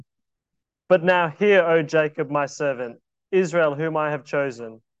But now hear, O Jacob, my servant, Israel, whom I have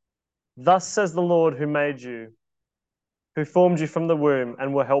chosen. Thus says the Lord who made you, who formed you from the womb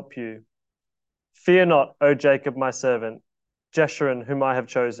and will help you. Fear not, O Jacob, my servant, Jeshurun, whom I have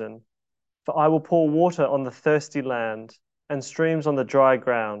chosen. For I will pour water on the thirsty land and streams on the dry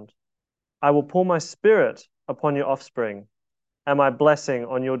ground. I will pour my spirit upon your offspring and my blessing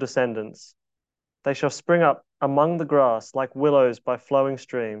on your descendants. They shall spring up among the grass like willows by flowing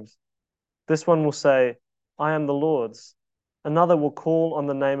streams. This one will say, I am the Lord's. Another will call on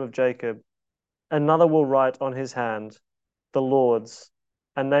the name of Jacob. Another will write on his hand, the Lord's,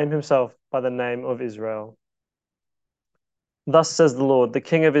 and name himself by the name of Israel. Thus says the Lord, the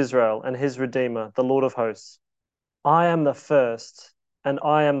King of Israel and his Redeemer, the Lord of hosts. I am the first, and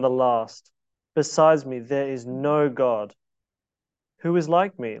I am the last. Besides me, there is no God. Who is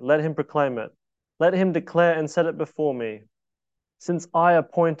like me? Let him proclaim it. Let him declare and set it before me. Since I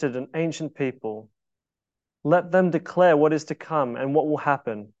appointed an ancient people, let them declare what is to come and what will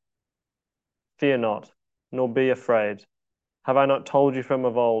happen. Fear not, nor be afraid. Have I not told you from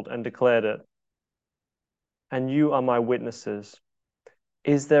of old and declared it? And you are my witnesses.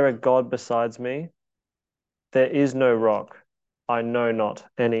 Is there a God besides me? There is no rock. I know not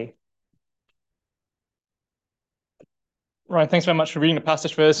any. Right, thanks very much for reading the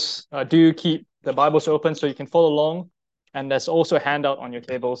passage for us. Do keep the Bibles open so you can follow along. And there's also a handout on your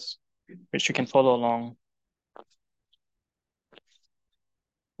tables, which you can follow along.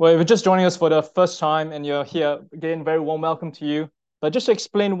 Well, if you're just joining us for the first time and you're here, again, very warm welcome to you. But just to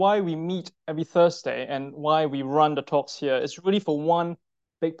explain why we meet every Thursday and why we run the talks here, it's really for one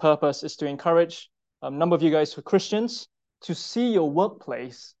big purpose, is to encourage a number of you guys who are Christians to see your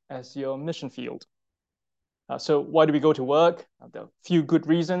workplace as your mission field. So why do we go to work? There are a few good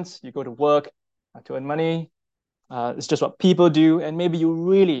reasons. You go to work to earn money. It's just what people do. And maybe you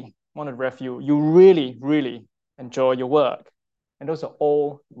really want to refuel. You really, really enjoy your work. And those are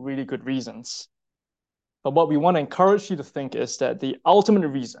all really good reasons. But what we want to encourage you to think is that the ultimate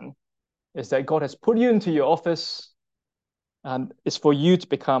reason is that God has put you into your office and is for you to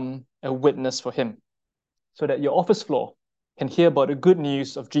become a witness for him, so that your office floor can hear about the good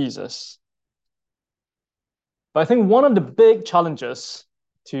news of Jesus. But I think one of the big challenges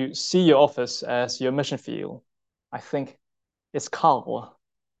to see your office as your mission field, I think, is Carl.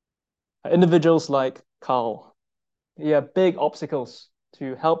 Individuals like Carl, they are big obstacles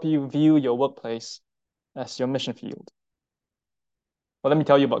to help you view your workplace as your mission field. Well, let me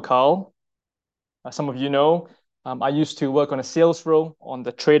tell you about Carl. Some of you know, I used to work on a sales role on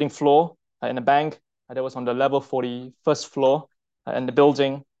the trading floor in a bank. That was on the level 41st floor in the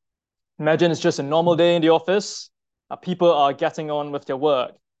building. Imagine it's just a normal day in the office. People are getting on with their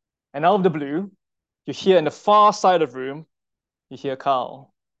work. And out of the blue, you hear in the far side of the room, you hear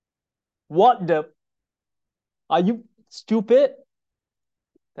Carl. What the? Are you stupid?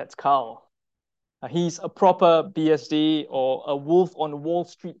 That's Carl. He's a proper BSD or a Wolf on Wall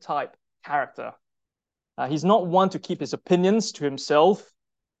Street type character. He's not one to keep his opinions to himself,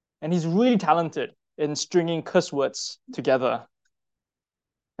 and he's really talented in stringing curse words together.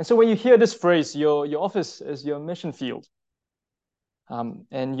 And so when you hear this phrase, your office is your mission field,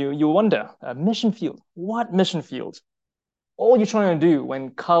 and you wonder, mission field? What mission field? All you're trying to do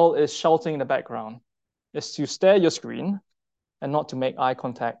when Carl is shouting in the background is to stare at your screen and not to make eye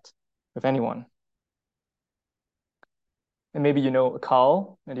contact with anyone. And maybe you know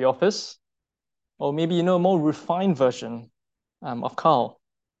Carl in the office, or maybe you know a more refined version of Carl,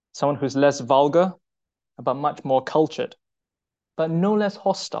 someone who's less vulgar, but much more cultured, but no less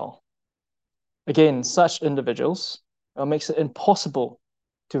hostile. Again, such individuals makes it impossible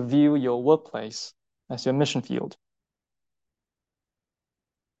to view your workplace as your mission field.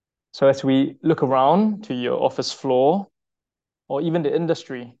 So as we look around to your office floor, or even the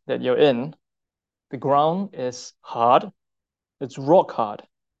industry that you're in, the ground is hard. It's rock hard.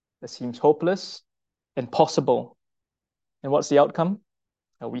 It seems hopeless, impossible. And what's the outcome?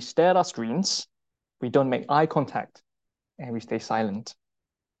 We stare at our screens, we don't make eye contact, and we stay silent.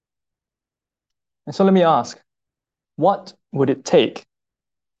 And so let me ask, what would it take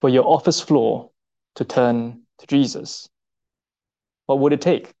for your office floor to turn to Jesus? What would it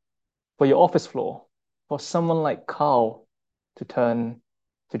take for your office floor for someone like Carl to turn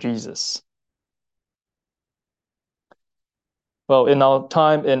to Jesus? Well, in our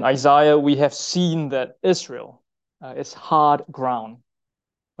time in Isaiah, we have seen that Israel is hard ground.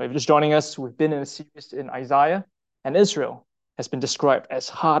 If you're just joining us, we've been in a series in Isaiah, and Israel has been described as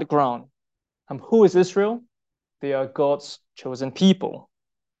hard ground. Who is Israel? They are God's chosen people,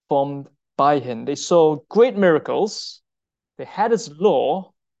 formed by him. They saw great miracles. They had his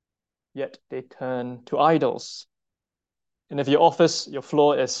law, yet they turn to idols. And if your office, your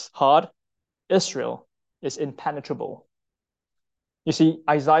floor is hard, Israel is impenetrable. You see,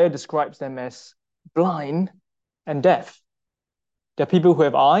 Isaiah describes them as blind and deaf. They're people who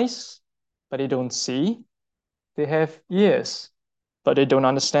have eyes, but they don't see. They have ears, but they don't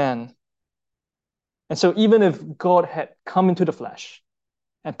understand. And so, even if God had come into the flesh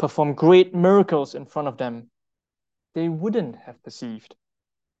and performed great miracles in front of them, they wouldn't have perceived.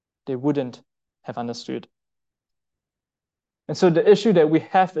 They wouldn't have understood. And so, the issue that we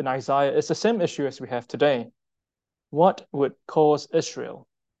have in Isaiah is the same issue as we have today. What would cause Israel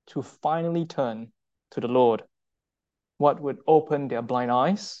to finally turn to the Lord? What would open their blind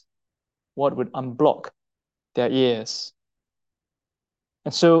eyes? What would unblock their ears?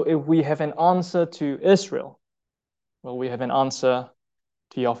 And so, if we have an answer to Israel, well, we have an answer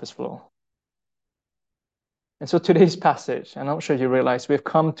to the office floor. And so, today's passage, and I'm sure you realize, we've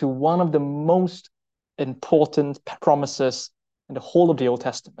come to one of the most important promises in the whole of the Old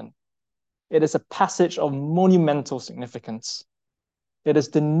Testament. It is a passage of monumental significance. It is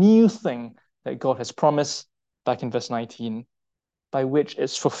the new thing that God has promised back in verse 19, by which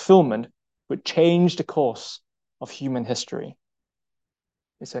its fulfillment would change the course of human history.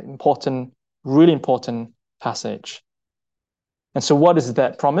 It's an important, really important passage. And so, what is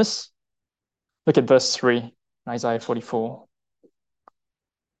that promise? Look at verse 3 in Isaiah 44.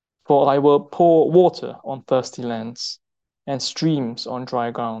 For I will pour water on thirsty lands and streams on dry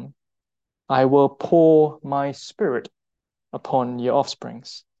ground. I will pour my spirit upon your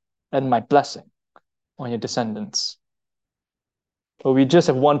offsprings and my blessing on your descendants. But we just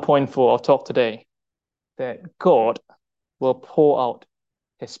have one point for our talk today, that God will pour out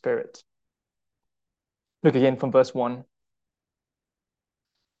his spirit. Look again from verse 1.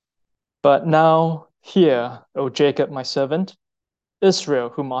 But now hear, O Jacob, my servant, Israel,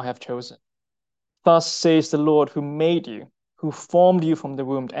 whom I have chosen. Thus says the Lord who made you, who formed you from the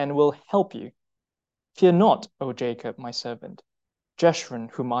womb and will help you. Fear not, O Jacob, my servant,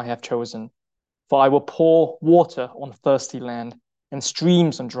 Jeshurun, whom I have chosen. For I will pour water on thirsty land and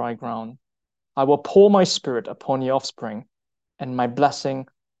streams on dry ground. I will pour my spirit upon your offspring and my blessing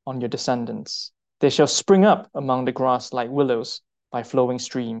on your descendants. They shall spring up among the grass like willows by flowing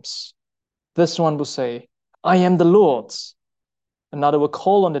streams. This one will say, I am the Lord's. Another will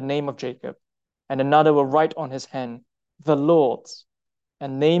call on the name of Jacob, and another will write on his hand, the Lord's,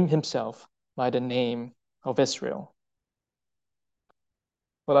 and name himself by the name of Israel.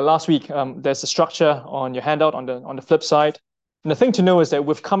 Well, last week, there's a structure on your handout on the flip side. And the thing to know is that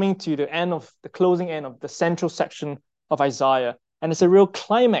we're coming to the closing end of the central section of Isaiah. And it's a real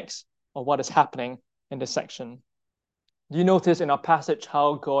climax of what is happening in this section. Do you notice in our passage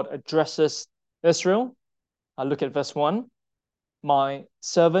how God addresses Israel? Look at verse 1. My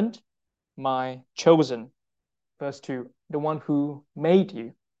servant, my chosen. Verse 2, the one who made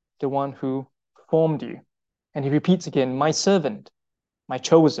you, the one who formed you. And he repeats again, my servant, my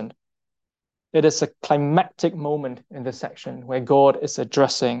chosen. It is a climactic moment in this section where God is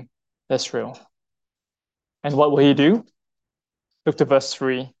addressing Israel. And what will he do? Look to verse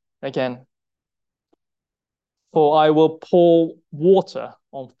 3 again. For I will pour water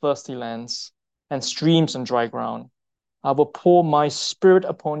on thirsty lands and streams on dry ground. I will pour my spirit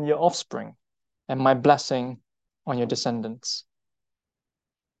upon your offspring and my blessing on your descendants.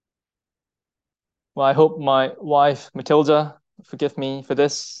 Well, I hope my wife, Matilda, forgive me for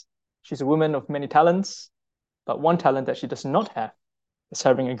this. She's a woman of many talents, but one talent that she does not have is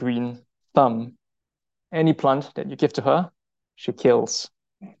having a green thumb. Any plant that you give to her, she kills.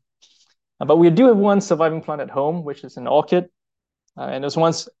 But we do have one surviving plant at home, which is an orchid. And it was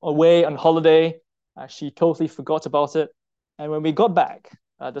once away on holiday. She totally forgot about it. And when we got back,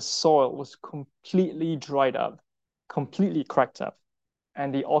 the soil was completely dried up, completely cracked up.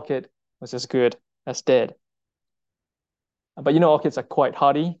 And the orchid was as good as dead. But orchids are quite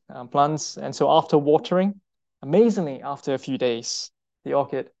hardy plants. And so after watering, amazingly, after a few days, the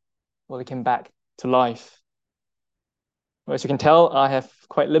orchid, well, it came back to life. Well, as you can tell, I have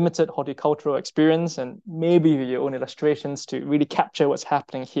quite limited horticultural experience and maybe your own illustrations to really capture what's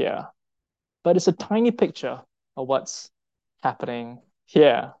happening here. But it's a tiny picture of what's happening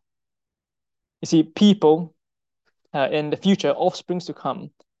here. You see, people in the future, offsprings to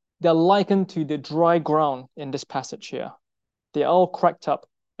come, they're likened to the dry ground in this passage here. They're all cracked up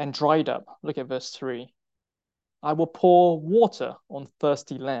and dried up. Look at verse 3. I will pour water on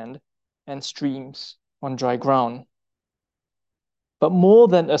thirsty land and streams on dry ground. But more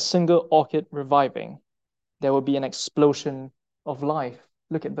than a single orchid reviving, there will be an explosion of life.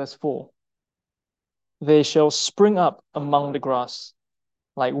 Look at verse 4. They shall spring up among the grass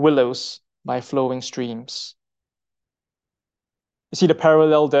like willows by flowing streams. You see the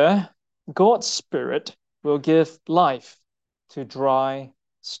parallel there? God's Spirit will give life to dry,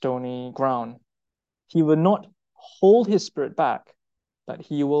 stony ground. He will not hold his Spirit back, but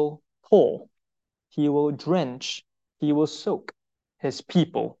he will pour, he will drench, he will soak his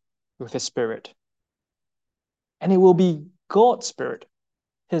people with his Spirit. And it will be God's Spirit,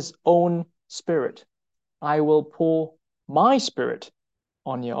 his own Spirit. I will pour my Spirit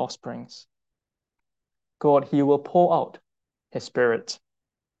on your offsprings. God, he will pour out his Spirit.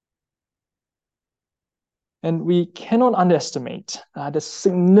 And we cannot underestimate the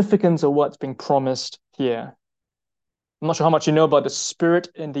significance of what's being promised here. I'm not sure how much you know about the Spirit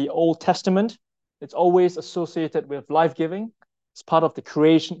in the Old Testament. It's always associated with life-giving. It's part of the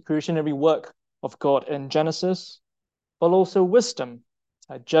creationary work of God in Genesis, but also wisdom.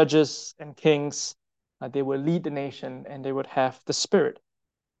 Judges and kings, they will lead the nation and they would have the Spirit.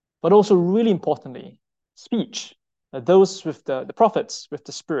 But also, really importantly, speech. Those with the prophets with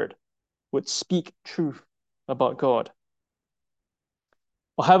the Spirit would speak truth about God.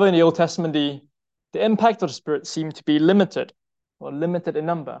 However, in the Old Testament, the impact of the Spirit seemed to be limited, or limited in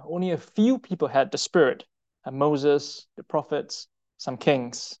number. Only a few people had the Spirit, Moses, the prophets, some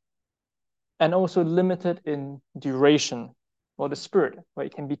kings, and also limited in duration, or the Spirit, where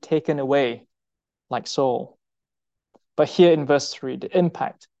it can be taken away, like Saul. But here in verse 3, the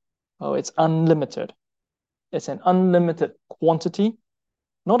impact, it's unlimited. It's an unlimited quantity,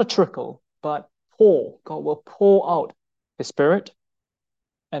 not a trickle, but God will pour out his Spirit,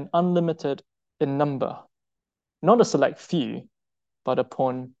 and unlimited in number, not a select few, but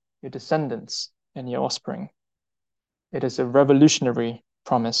upon your descendants and your offspring. It is a revolutionary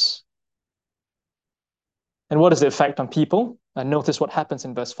promise. And what is the effect on people? And notice what happens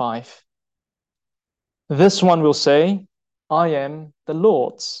in verse 5. This one will say, I am the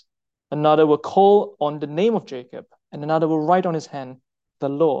Lord's. Another will call on the name of Jacob, and another will write on his hand, the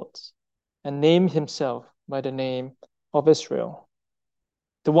Lord's, and name himself by the name of Israel.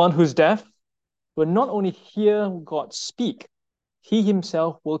 The one who's deaf will not only hear God speak, he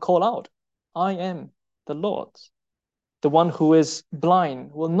himself will call out, I am the Lord's. The one who is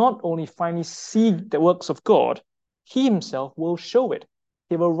blind will not only finally see the works of God, he himself will show it.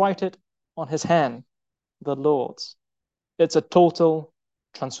 He will write it on his hand, the Lord's. It's a total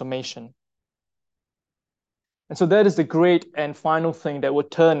transformation. And so that is the great and final thing that would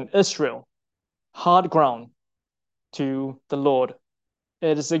turn Israel, hard ground, to the Lord.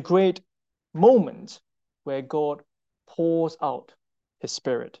 It is a great moment where God pours out his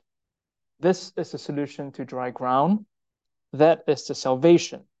Spirit. This is the solution to dry ground. That is the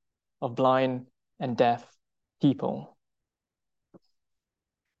salvation of blind and deaf people.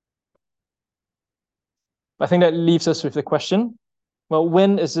 I think that leaves us with the question, well,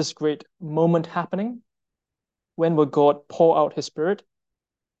 when is this great moment happening? When will God pour out his Spirit?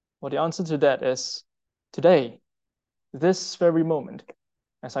 Well, the answer to that is today, this very moment,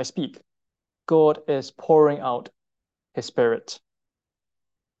 as I speak, God is pouring out his Spirit.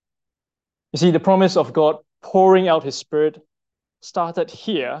 You see, the promise of God pouring out his Spirit started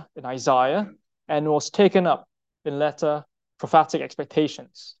here in Isaiah and was taken up in later prophetic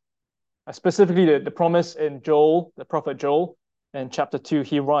expectations. Specifically, the promise in Joel, the prophet Joel, in chapter 2,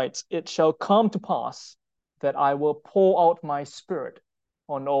 he writes, it shall come to pass that I will pour out my Spirit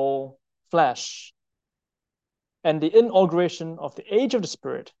on all flesh. And the inauguration of the age of the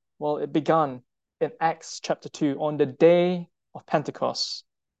Spirit, well, it began in Acts chapter 2 on the day of Pentecost.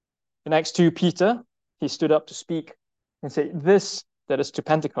 In Acts 2, Peter, he stood up to speak and say, this, that is to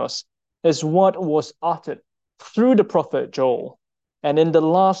Pentecost, is what was uttered through the prophet Joel. And in the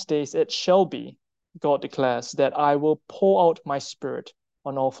last days it shall be, God declares, that I will pour out my Spirit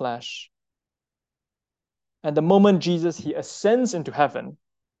on all flesh. And the moment Jesus, he ascends into heaven,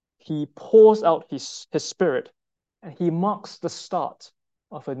 he pours out his Spirit, and he marks the start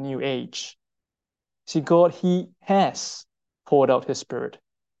of a new age. See, God, he has poured out his Spirit,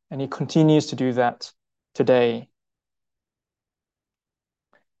 and he continues to do that today.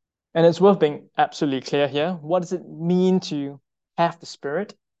 And it's worth being absolutely clear here. What does it mean to have the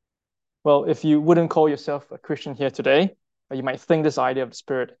Spirit? Well, if you wouldn't call yourself a Christian here today, you might think this idea of the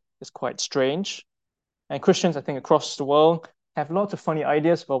Spirit is quite strange. And Christians, I think, across the world have lots of funny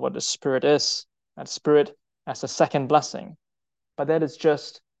ideas about what the Spirit is. And the Spirit as a second blessing. But that is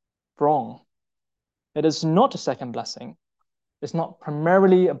just wrong. It is not a second blessing. It's not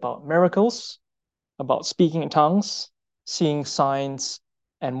primarily about miracles, about speaking in tongues, seeing signs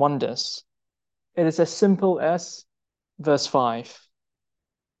and wonders. It is as simple as verse 5.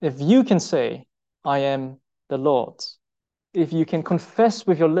 If you can say, I am the Lord's, if you can confess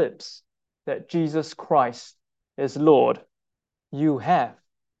with your lips that Jesus Christ is Lord, you have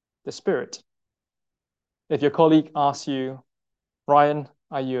the Spirit. If your colleague asks you, Ryan,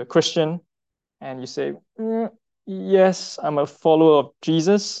 are you a Christian? And you say, yes, I'm a follower of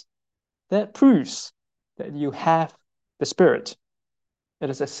Jesus, that proves that you have the Spirit. It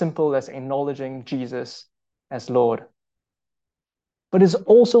is as simple as acknowledging Jesus as Lord. But it's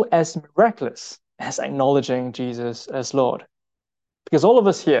also as miraculous as acknowledging Jesus as Lord. Because all of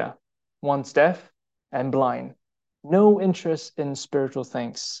us here, once deaf and blind, no interest in spiritual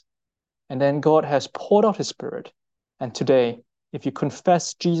things. And then God has poured out his Spirit. And today, if you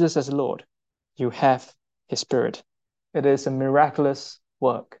confess Jesus as Lord, you have his Spirit. It is a miraculous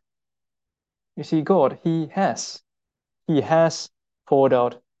work. You see, God, he has poured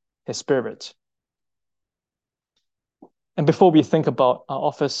out his Spirit. And before we think about our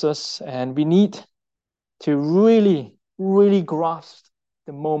officers, and we need to really, really grasp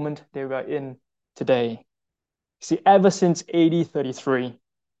the moment that we are in today. See, ever since AD 33,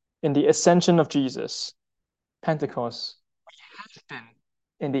 in the ascension of Jesus, Pentecost, we have been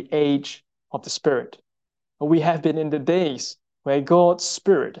in the age of the Spirit. We have been in the days where God's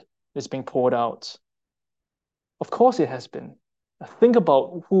Spirit is being poured out. Of course, it has been. Think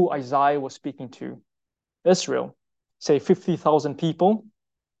about who Isaiah was speaking to. Israel, say 50,000 people.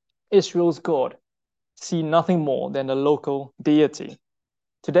 Israel's God see nothing more than a local deity.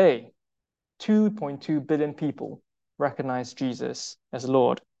 Today, 2.2 billion people recognize Jesus as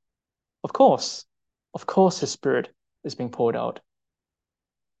Lord. Of course, his Spirit is being poured out.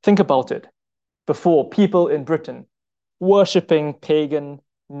 Think about it. Before, people in Britain worshipping pagan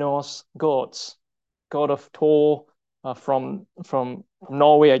Norse gods, god of Thor from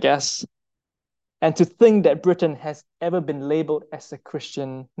Norway, I guess. And to think that Britain has ever been labeled as a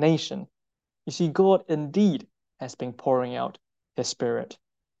Christian nation. You see, God indeed has been pouring out his Spirit.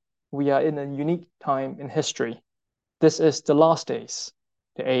 We are in a unique time in history. This is the last days,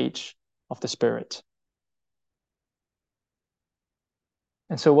 the age of the Spirit.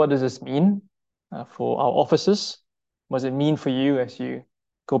 And so what does this mean for our officers? What does it mean for you as you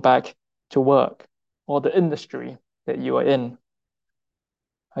go back to work or the industry that you are in?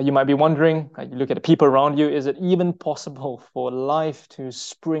 You might be wondering, you look at the people around you, is it even possible for life to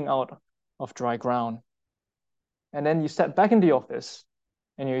spring out of dry ground? And then you step back in the office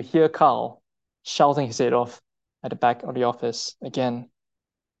and you hear Carl shouting his head off at the back of the office again.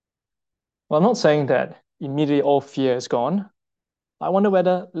 Well, I'm not saying that immediately all fear is gone. I wonder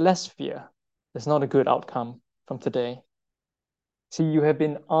whether less fear is not a good outcome from today. See, you have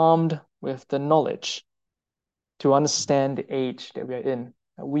been armed with the knowledge to understand the age that we are in.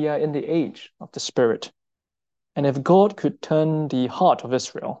 We are in the age of the Spirit. And if God could turn the heart of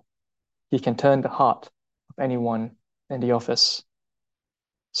Israel, he can turn the heart of anyone in the office.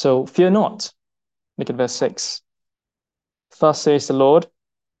 So fear not. Look at verse 6. Thus says the Lord,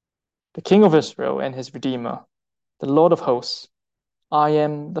 the King of Israel and his Redeemer, the Lord of hosts, I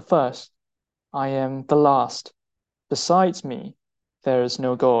am the first, I am the last. Besides me, there is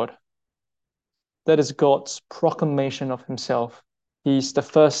no God. That is God's proclamation of himself. He's the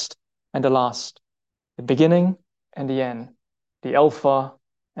first and the last, the beginning and the end, the Alpha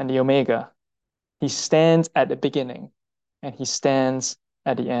and the Omega. He stands at the beginning and he stands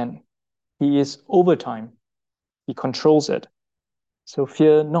at the end. He is over time. He controls it. So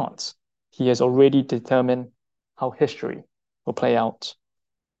fear not. He has already determined how history will play out.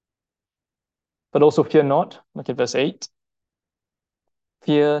 But also fear not. Look at verse 8.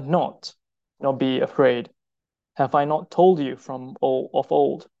 Fear not, nor be afraid. Have I not told you from of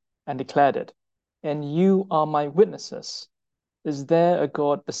old and declared it? And you are my witnesses. Is there a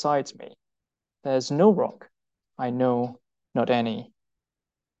God besides me? There is no rock. I know not any.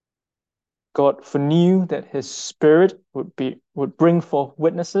 God foreknew that his Spirit would bring forth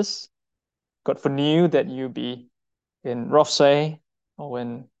witnesses. God foreknew that you'd be in Rothsay or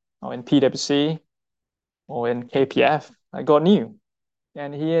in PwC or in KPF. God knew,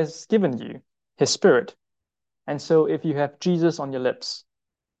 and he has given you his Spirit. And so if you have Jesus on your lips,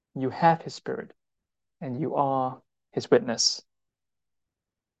 you have his Spirit and you are his witness.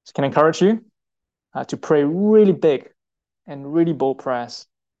 So can I encourage you to pray really big and really bold prayers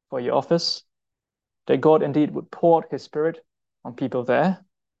for your office, that God indeed would pour out his Spirit on people there.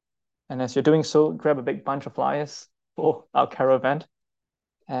 And as you're doing so, grab a big bunch of flyers for our Carol event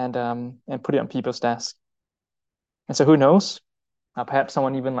and put it on people's desk. And so who knows? Perhaps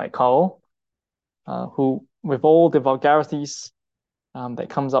someone even like Carl, who with all the vulgarities that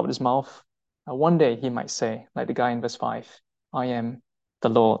comes out of his mouth, one day he might say, like the guy in verse 5, I am the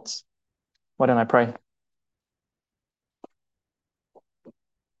Lord's. Why don't I pray?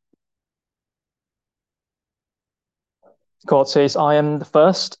 God says, I am the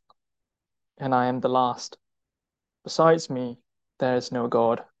first and I am the last. Besides me, there is no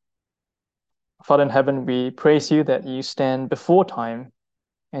God. Father in heaven, we praise you that you stand before time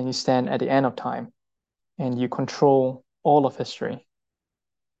and you stand at the end of time and you control all of history.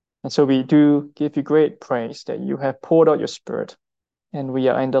 And so we do give you great praise that you have poured out your Spirit, and we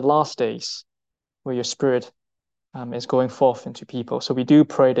are in the last days where your Spirit is going forth into people. So we do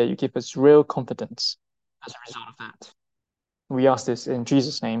pray that you give us real confidence as a result of that. We ask this in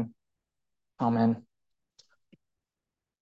Jesus' name. Amen.